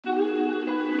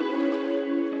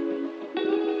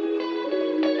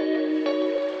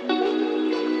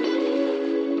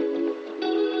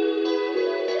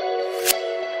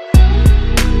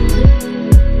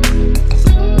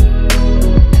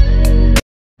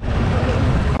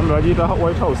bagita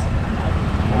White House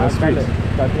in the street.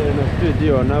 In the street,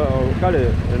 you know,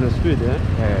 in the street,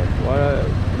 well,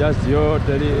 just your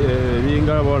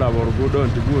Ringa or good on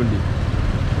to Gundi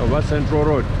over Central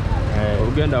Road.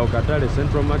 Uganda Okatale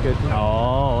Central Market.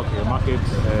 Oh, okay, Market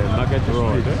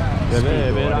Road.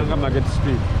 Veranga Market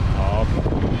Street.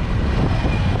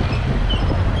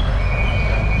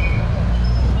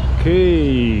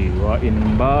 Okay, we're in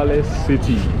MBALE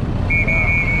City.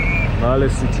 MBALE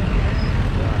City.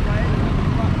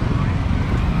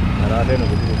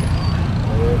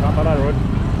 Kampala Road.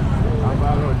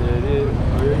 Kampala Road.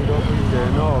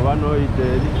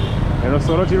 And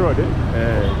Soroti Road,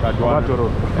 Katwato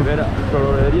Road. Okay.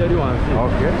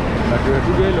 But you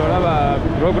get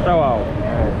Crocota wow.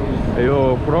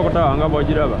 Yo, Crocota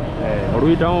Angabojiraba.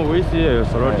 Ruitan, we see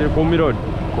Soroti Kumi Road.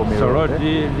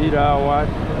 Soroti, Lira, what?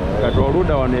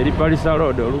 Katoruda on the Parisa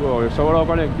Road, or Solo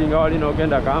connecting all in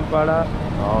Uganda, Kampala.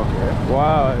 Okay.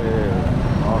 Wow.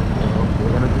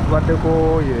 What they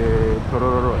call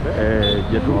Tororo Road?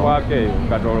 Jetuake,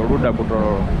 Katoruda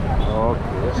Kutoro.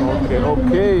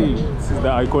 Okay. This is the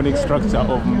iconic structure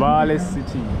of MBALE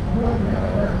City.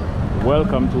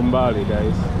 Welcome to MBALE,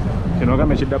 guys. Kinoga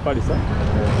Meshida Parisa.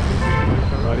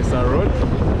 Parisa Road.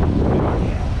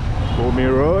 Kumi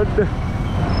Road.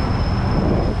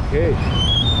 Okay.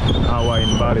 Now we're in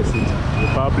MBALE City.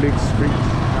 Republic Street.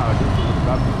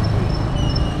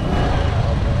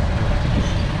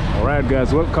 Alright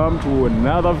guys, welcome to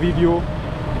another video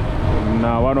in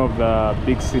one of the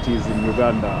big cities in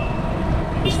Uganda.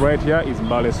 This right here is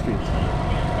MBALE Street.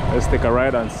 Let's take a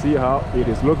ride and see how it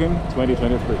is looking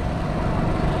 2023.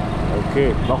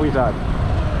 Okay, Bakuitad.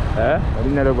 I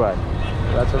didn't know why.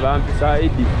 That's a vampire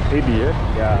Idi. Idi,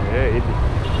 Yeah, Idi.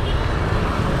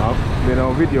 Then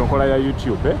on video on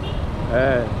YouTube,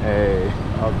 Okay.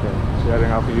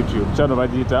 Sharing up YouTube. Channel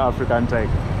Vajita African Tiger.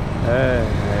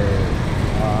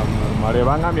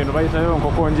 Marevanga mino baita yo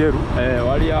Kokonjeru.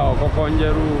 Wali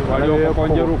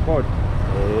Kokonjeru court.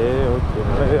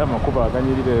 Okay. Amakuba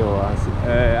aganyirire yo wansi.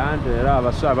 Ante era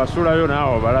basula yo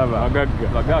nawo balaba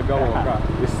bagaga woka.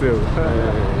 Isel.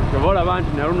 Tobola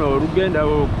bantu naruno Rugenda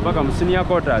paka musinia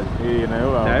quarters.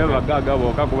 Nayo bagaga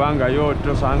woka kubanga yo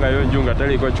tosanga yo njunga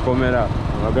tali ko kikomera.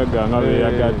 Bagaga ngabe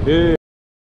yagadde.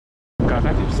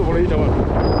 Kakati tusobola ita wano.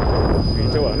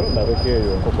 Ita wano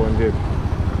ndabekeyo Kokonjeru.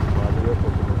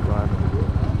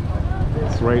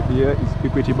 Right here is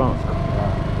Equity Bank.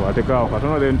 Wateka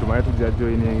wakatono then tumaye tujja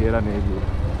joining era neje.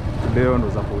 Today on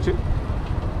was approach.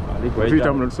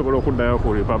 Twitter mnasobola okuddayo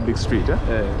ku Republic Street.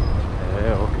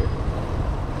 Okay.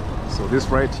 So this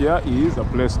right here is a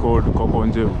place called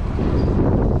Kokonjeru.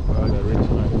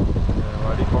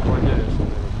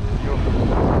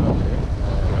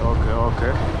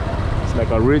 Okay. It's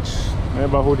like a rich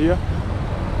neighborhood here.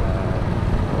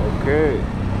 Okay.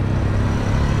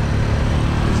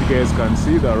 You guys can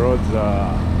see the roads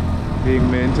are being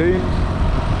maintained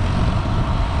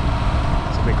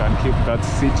so they can keep that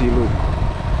city look.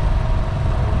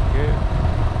 Okay.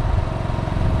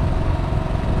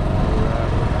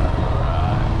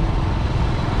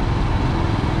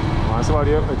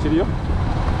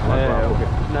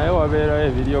 Nayo wabera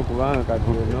video kubanga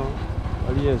katino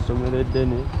ali esomero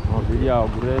eddene biri awo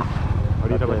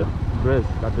Grace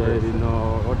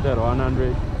katino Hotel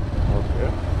 100. Okay.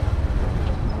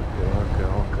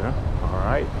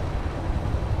 Alright.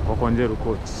 Kokonjeru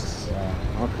courts.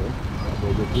 Okay.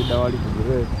 The kid wali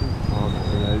Grace.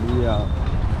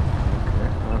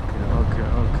 Okay.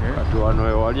 Katu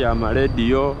wano wali ama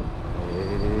radio.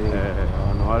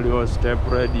 Wano wali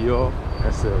step radio.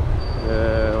 Yes.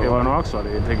 Wano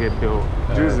actually tegeddewo.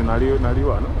 Juzi nali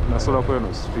wano nasola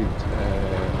kweno street.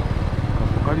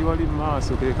 Kali wali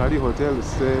maaso kali hotel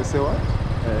sewa.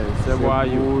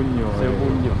 Sebunyo.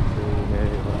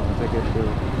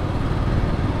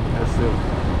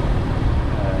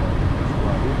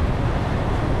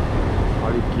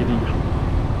 Walikiri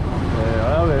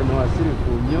alawe no asiri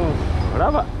kunyo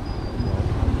alaba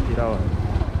kirawa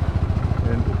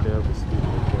endo teo speed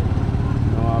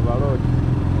no abalodi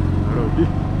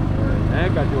naye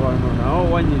kati wano nawo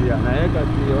wanyirira naye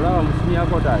kati olaba musinya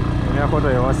kotayi yakota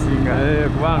yawasinga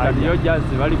kubanga niyo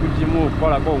jazi bali kukimu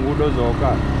kukolako nguudo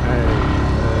zokka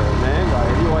naye nga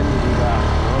eri wanyirira.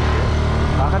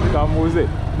 Akati kamuuze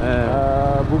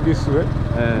bugiswe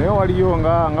naye waliyo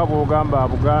nga bwogamba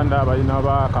Buganda balina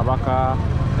ba kabaka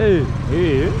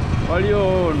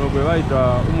waliyo no gwe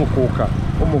bayita umukuuka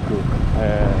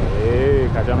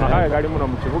kati amakaye gali muno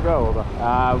mu kibuga oba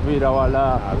avira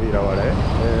wala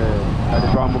kati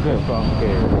twambuke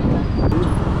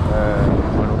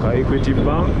wano ka Equity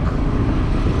Bank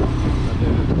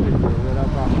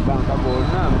Bank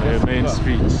bonna main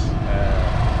street.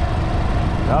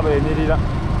 Aba emirira.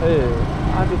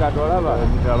 Anti katolaba.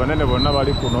 Abanene bonna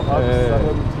bali kuno.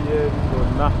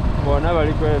 Bonna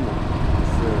bali kweno.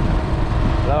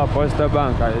 Laba Posta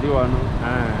Bank eri wano.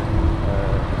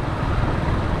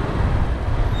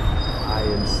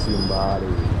 INC Mbale.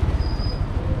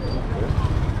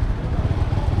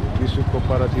 District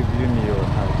Cooperative Union.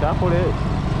 Chakole.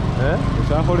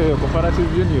 Chakole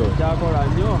Cooperative Union. Chakola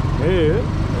nnyo.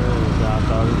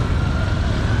 Chakole.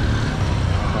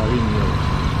 Nnyo.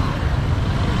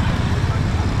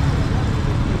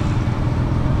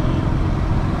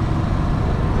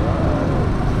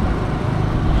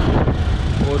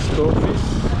 Post office.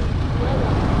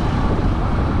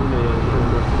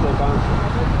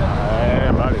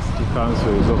 Mbale City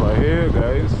Council is over here,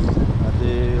 guys.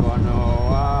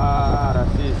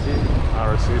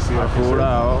 RCC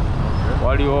Afulao.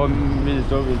 Waliwo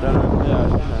Minister of Internal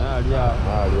Affairs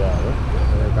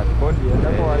katikodi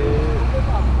endako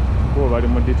ko bali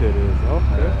mu details.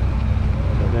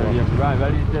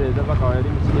 Bali details paka wali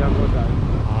msini yakota.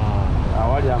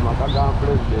 Awali amaka ga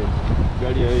president.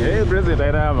 President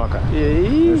ayina amaka.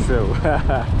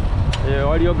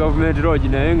 Waliyo government road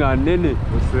naye nga nnene.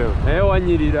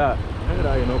 Wanyirira.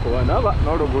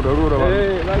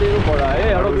 Bali lukola.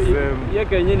 Ye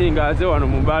kenyini ngaaze wano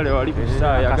mu Mbale wali ku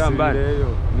kisaa yagamba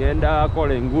ngenda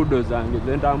akola enguudo zange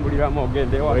ze ntambuliramu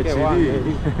ogende ewaka ewange.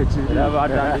 Era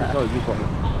batandise ozikola.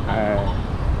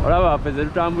 Olaba waffe ze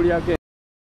tutambulyako.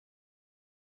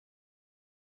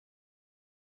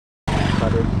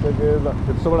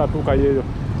 Tetusobola tuukayo eyo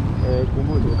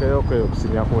tuukayo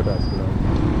kusinya quarters.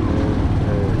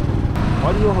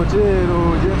 Waliyo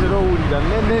hotero gyentera owulira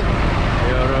nnene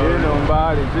eno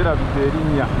Mbale gyerabidde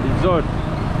erinnya resort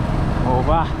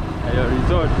oba eyo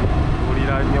resort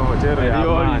owulira nnyo hotero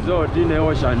eriyo resort ne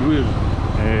Ocean View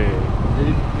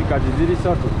kati ziri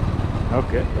ssatu.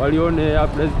 Waliyo ne ya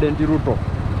President Ruto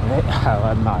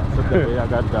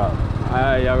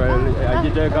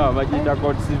agiteeka bagiyita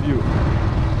Courts View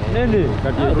nene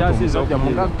kati ekyasiza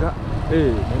mugagga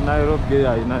ne Nairobi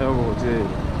ayinayo hotero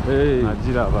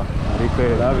agiraba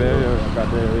labe eyo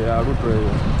kati ya Ruto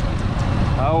eyo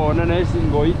awo ona naye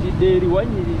singa oyitidde eri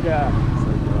wanyirira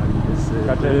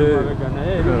kati emabega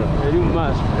naye eri mu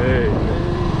maaso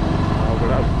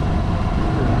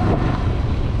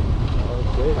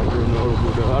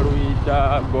oluguudo baluyita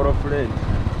Gorofland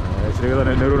kiregeza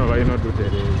ne luno balina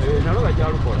odutereeza nalo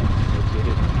bakyalukola.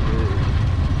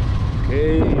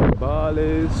 Mbale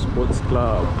Sports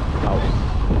Club House.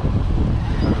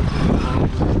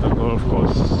 The golf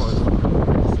course.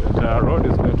 The road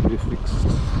is going to be fixed.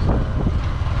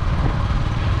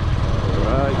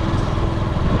 Alright.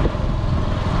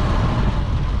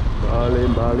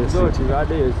 Mbale City.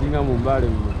 Kade esinga mu Mbale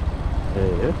muno.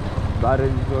 Mbale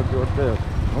Resort Hotel.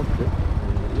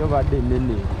 Yo badde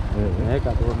nnene. Naye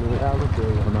kati ono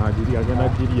yaluteera. Ono agenda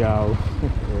giri awo.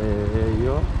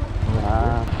 Eyo.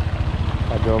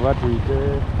 Kati oba tuyite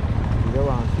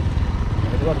wansi.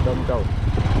 Tuba tudda mu tawo.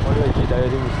 Waliwo ekiyita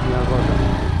eri mu Senior Court.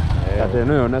 Kati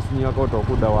eno yonna Senior Court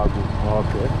okudda waggulu.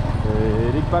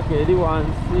 Eri paka eri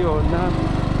wansi yonna.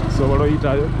 Sobola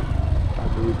oyitayo?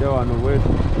 Tuyite wano bwetu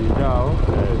tuyite awo.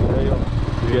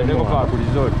 Tugendeko pa ku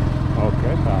resort.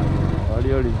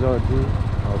 Waliyo resort.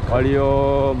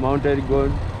 Waliyo Mount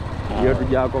Elgon. Iyo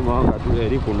tujjako mawanga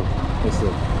eri kuno.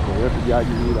 Iyo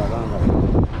tujjagirira banga.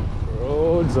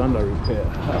 Roads under repair.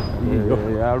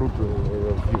 Ya Ruto.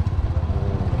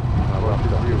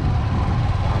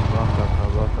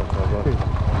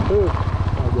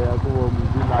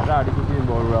 Ate ali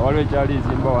kuzimba olula waliwo ekyali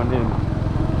izimba wanene.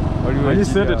 Manyi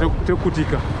sente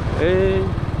tekutika.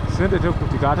 Sente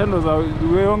tekutika ate ndoza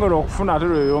weyongera okufuna ate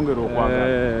weyongera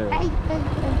okwagala.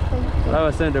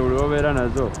 Olaba sente buli obeera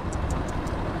nazo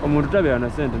omuntu tabeera na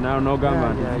sente n'ogamba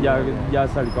nti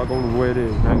gyasalikako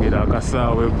oluweereevu. Nangira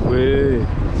akasaawe gwe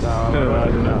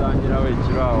bazanyirawo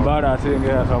ekiro awo Mbale ate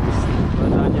ng'eyatabusi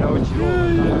bazanyirawo kiro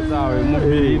akasaawe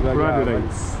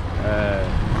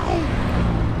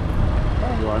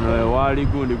wano ewaali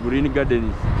gundi Green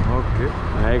Gardens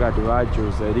naye kati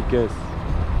bakyusa eri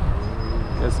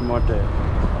Case Motel.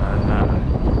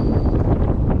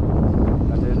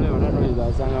 Kati eno yonna toyinza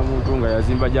asanga muntu nga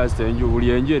yazimba just enju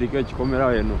buli enju eriko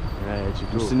ekikomerawo eno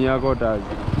Senior Court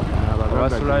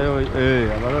abasulayo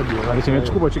abalodi kino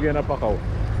ekikubo kigenda pakawo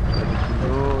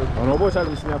ono oba okyali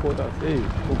mu Senior Court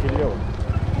kukirirewo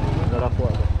njagala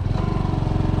kwata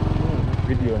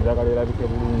vidiyo njagala erabike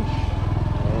bulungi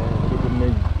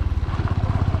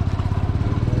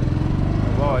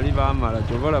oba wali baamala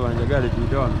kyova olaba njagala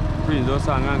tuyite wano tuyinza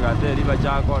osanga nga ate eri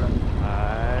bakyakola.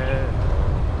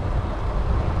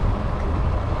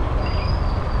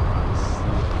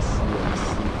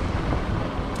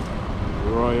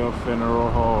 Royal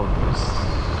Funeral Homes.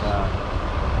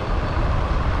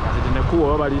 Ati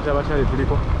nekuwa balita batale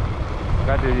tuliko.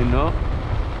 Kati lino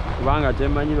kubanga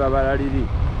temanyi babalaliri.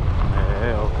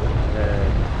 Okay.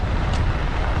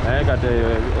 Kati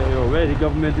where the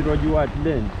government road you at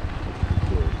then?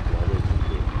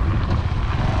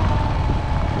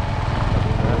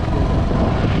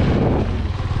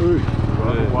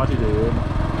 What is it?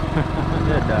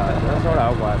 That's all I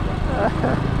want.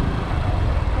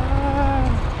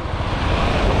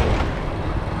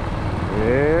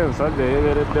 Sunday,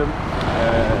 let them.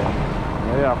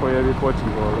 Yeah, for every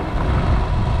Portugal.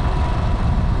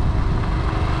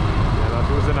 Yeah, that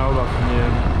was an hour of me.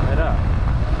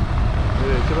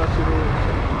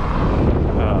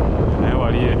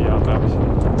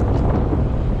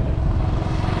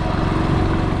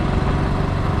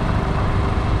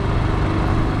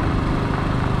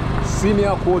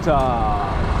 Senior quarters.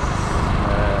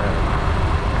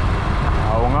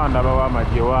 Uganda baba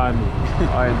majewani.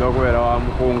 Ndokwera wa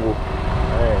mukungu.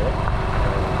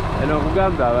 Eno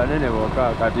kugamba abanene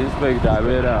boka kati inspector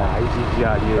abera IGP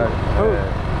ali.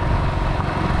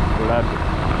 Bulade.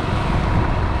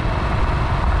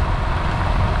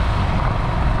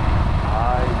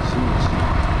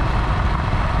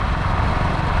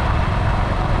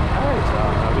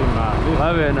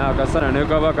 Babe na akasana ne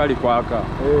kaba kali kwaka.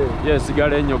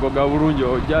 Yesigala enyogo ga bulungi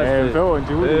ojaze. Mpewo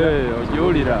njiwulira.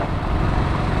 Ojiwulira.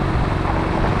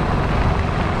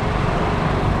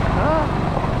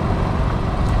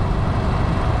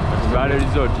 Bale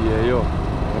resort yeyo.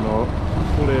 Eno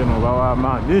kule eno bawa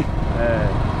amani.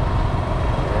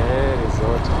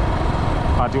 Resort.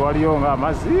 Kati waliyo nga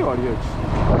amazzi waliyo ki?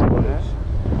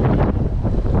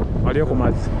 Waliyo ku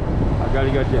mazzi.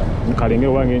 Agali gatya. Kalenge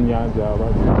wange ennyanja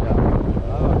abazzi.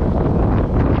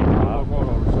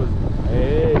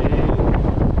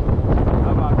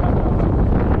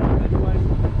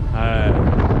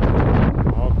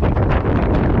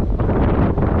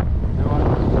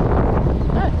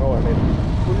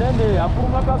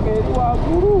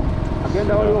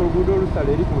 Agenda wali oluguudo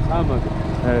olusala eri ku Musamaga.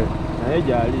 Naye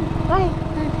gyali.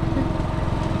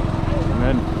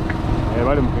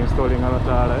 Bali mu installing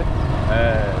amataala.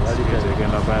 Bali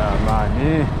kegenda baya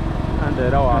amaanyi. Ande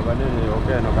era wabanene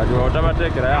okeno kati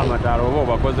otabateekerayo amataala oba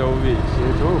obakoze bubi.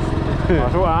 Kituufu.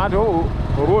 Ate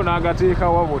olwo n'agateeka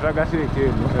waba otagateeka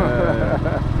eno.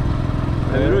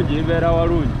 Ebirungi bibeera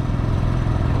walungi.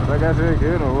 Otagateeka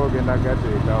eno oba ogenda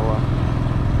gateeka wa.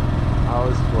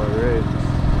 House for rent.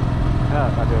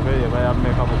 Kati obeye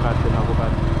bayameka bukadde na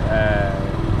bukadde.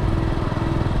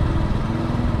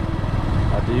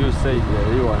 Kati you said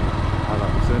eri wano. Ala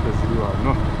kusente ziri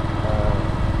wano.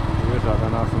 Yetaaga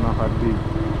n'afuna kaddi.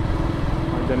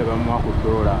 Wajja ne bamuwa ku $.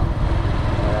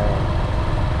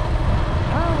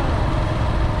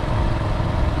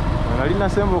 Nali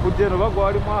nasemba okujja eno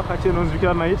bagwali mwaka ki eno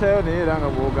nzijukira nayitayo naye era nga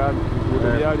bw'ogambye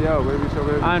byali awo bwebisho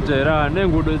anti era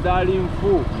n'enguudo zaali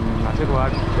nfu ate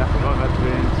lwali kubanga 20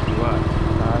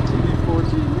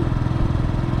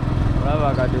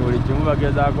 olaba kati buli kimu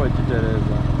bagezaako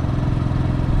okitereeza.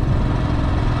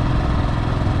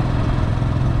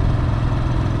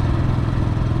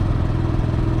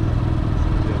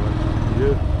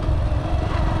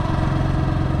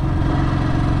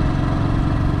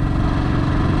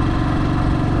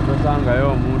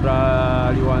 Tosangayo omuntu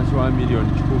ali wansi wa $1,000,000.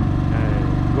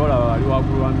 Golaba ali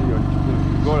waggulu wa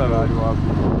 $1,000,000. Golaba ali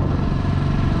waggulu.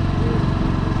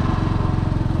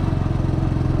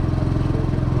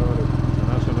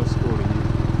 National school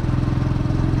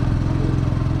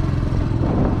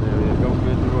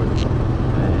government road.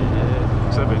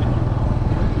 Museveni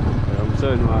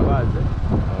wabaaze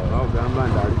bagamba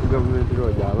nti ali ku government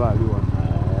road aba ali wano.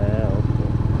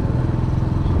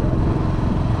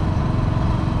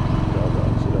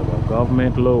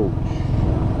 Government Lodge.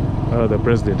 The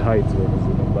president hides when he's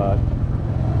in the back.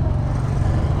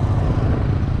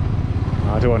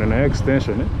 Ate wane na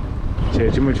extension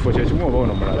kyekimu kifo kyekimu oba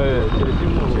ono mulala?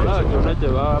 Kyekimu olaba kyonna kye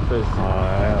baapesa.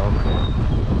 Okay.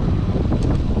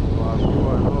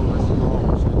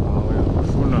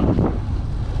 Wakufuna.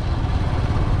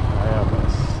 Aya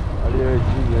basi. Aliyo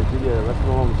ekiri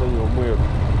basimamu omusenyu omweru.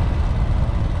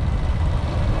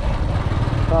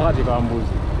 Kakati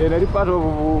kambuzi. Eno eri part of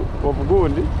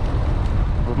Bugundi?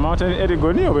 Of Mountain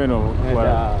Erigoni oba eno?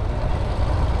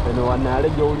 Eno Wanaale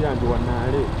gy'owulira nti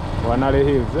Wanaale. Wanaale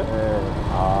Hills?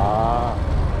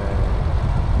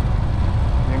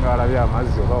 Ninga alabye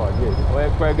amazzi oba wali eri?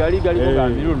 Kwegali galimu ga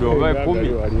mirundi oba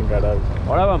 10.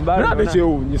 Olaba mbaali nate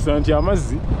kyewuunyisa nti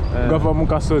amazzi gava mu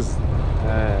kasozi.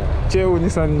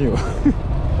 Kyewuunyisa nnyo.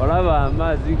 Olaba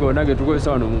amazzi gonna ge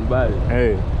tukozesa wano mu Mbale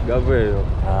gava eyo.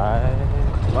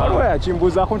 waliwo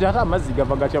yakimbuuzaako nti ate amazzi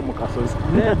gava gatya mu kasozi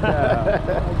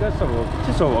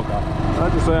kisoboka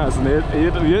anti sayansi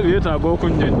yeetaaga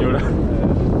okunnyonnyola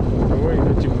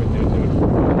owaina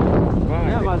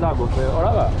kimunnyonnyola amazzi ago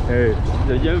olaba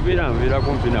nze gye nviira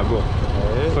kumpi nago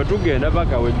fe tugenda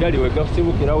paka weggali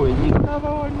wegasibukira wenyini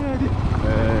abawali eri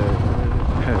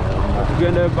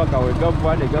tugendayo paka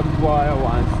wegava ne gagwaya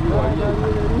wansi wali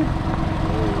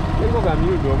eriko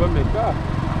gamyudu oba meka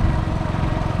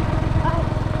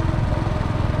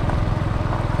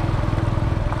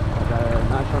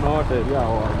National Hotel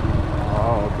yawo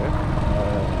okay.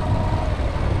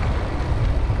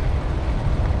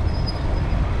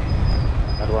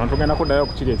 Kati wano tugenda kuddayo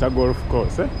ku kiri ekya golf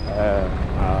course okay.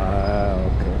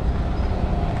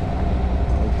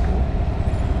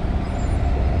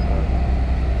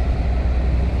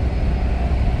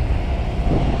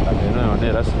 kati eno yona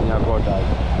era sinyako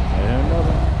otaako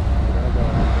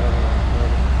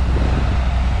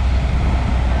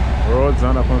roads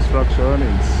under construction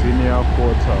in senior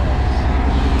quarters.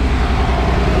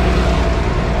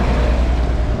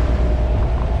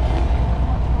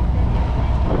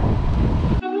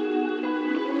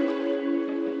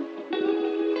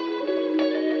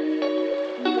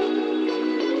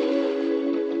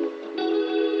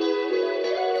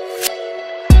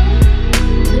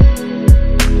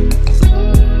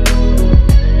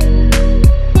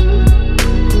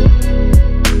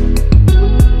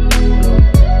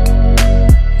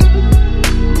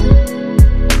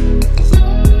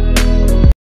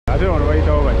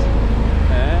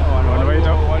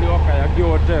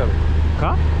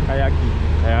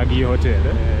 Kayagi hotel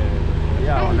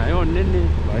yawo nayo nene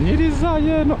banyiriza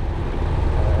yeno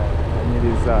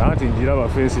banyiriza anti njiraba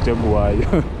fensi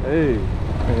teguwaayo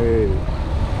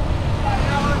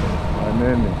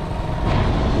anene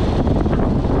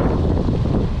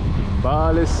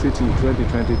Mbale City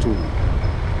 2022. In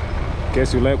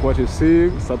case you like what you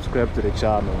see, subscribe to the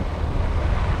channel.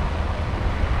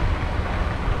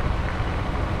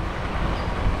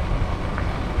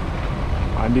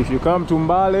 And if you come to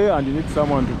Mbale and you need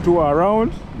someone to tour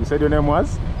around, you said your name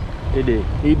was? Idi.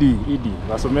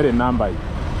 That's a number.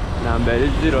 Number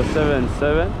is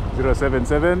 077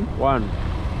 077 1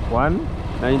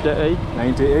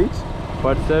 98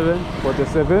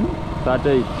 47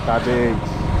 38.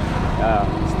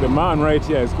 It's the man right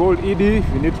here. It's called Idi.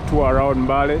 If you need to tour around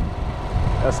Mbale,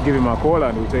 just give him a call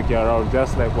and we'll take you around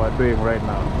just like we're doing right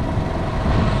now.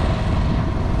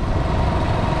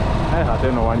 I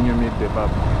don't know when you meet the pub.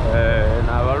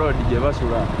 N'abalodi gye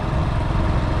basula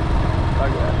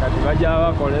kati bajja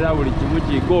bakolera buli kimu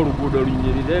kiga oluguudo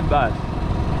lunyirire ebbaasi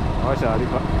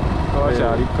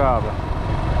abakyali kaaba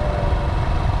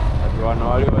kati wano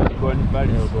waliwo Elgon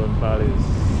Palace.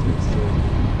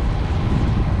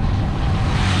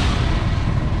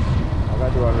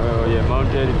 akati wano ye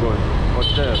Mount Elgon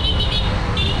Hotel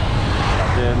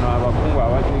kati eno abakungu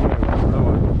abasinga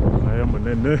naye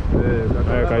munene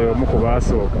kayomu ku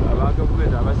baasooka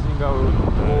abagavumenti abasingawo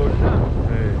bonna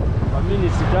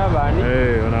baminisita baani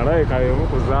ono alaye kayomu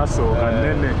ku zaasooka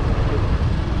nnene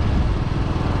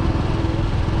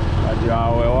kati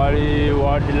awo ewali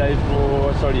wildlife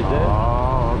authority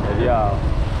eri awo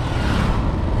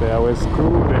there was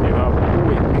crew, then you have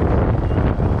quick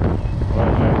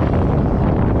wildlife.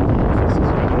 This is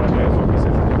when wildlife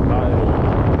officers in Mbale.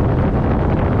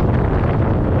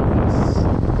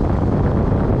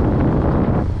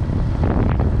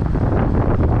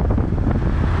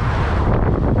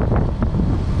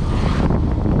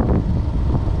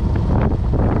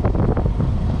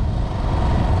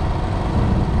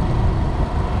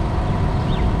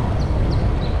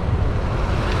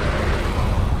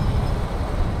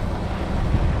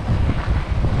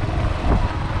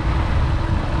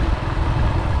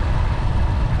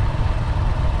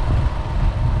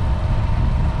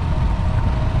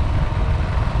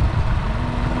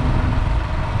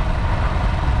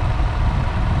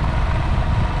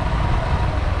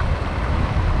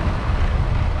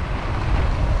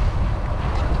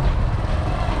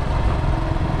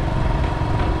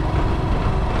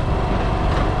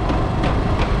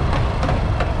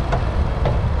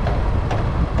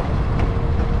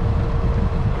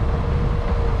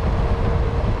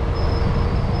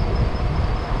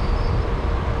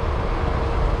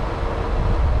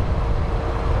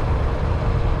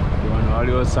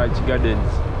 Search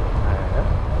Gardens.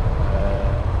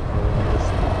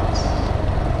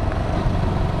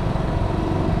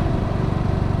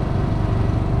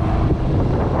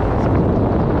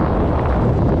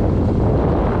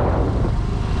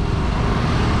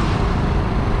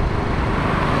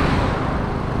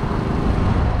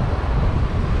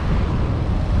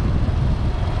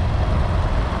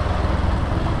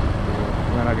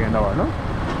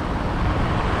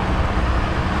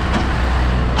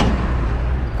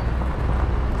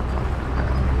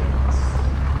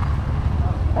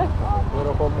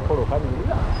 ko mukolo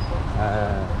kanira.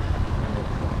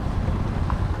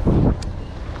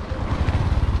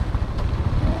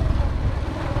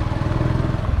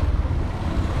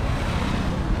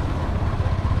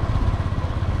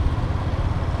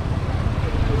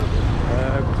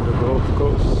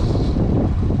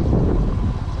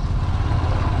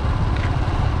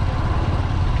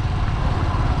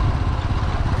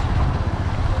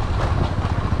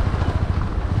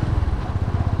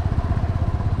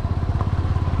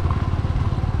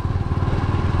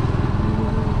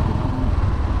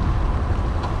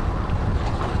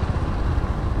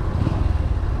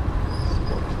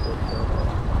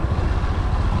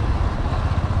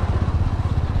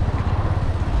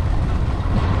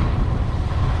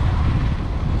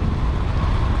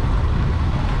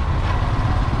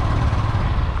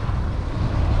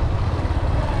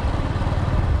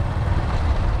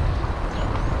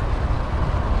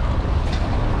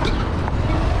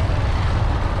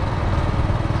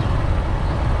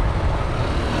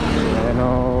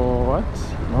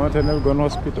 Uganda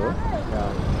hospital.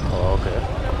 Yeah. Oh, okay.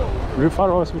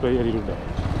 Referral hospital here in Uganda.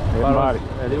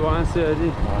 Once I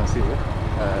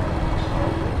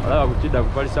would take the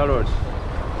police road.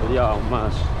 Yeah,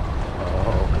 mass.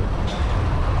 Oh, okay.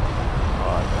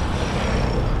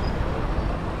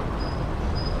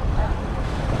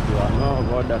 You are not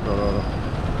about that or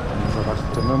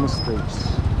the normal streets.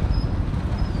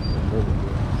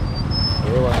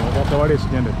 What is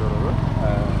the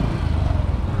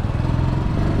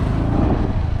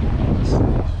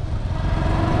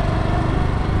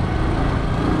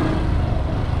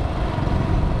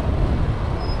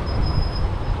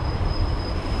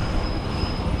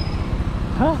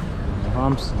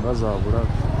bazabula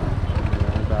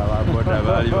ababoda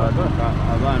bali baduka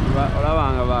abantu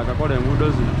olabanga bakakola enguudo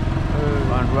zino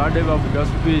abantu badde bavuga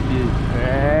speed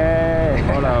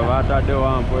ola batadde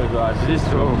wampu ezo at least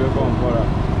okugeko mpola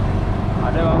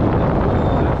ate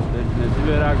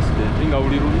nezibeera accident nga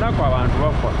buli lunaku abantu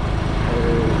bafa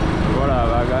ola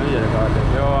bagambye leka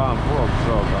batekewo wampu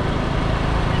okusooka.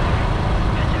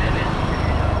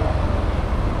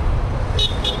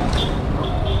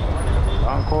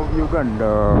 Bank of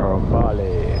Uganda,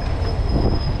 MBALE.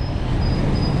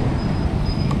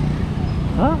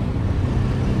 Huh?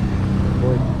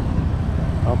 Boy.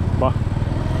 Abba.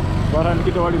 Baran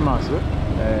kita wali mas,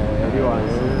 everyone.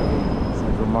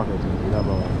 Central market in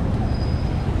Uganda.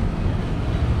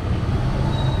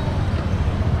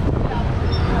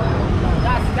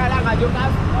 Sekarang aja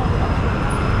mas.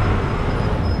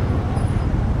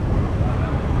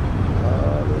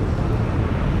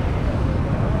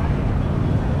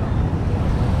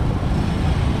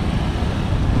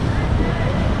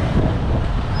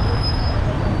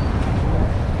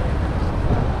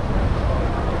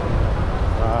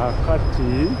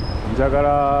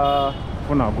 Njagala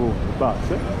kufuna go bus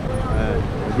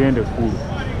egende kulu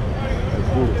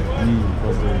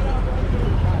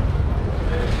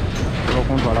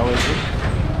okuntwala wese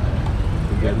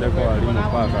tugendeko ali mu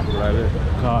paaka tulabe.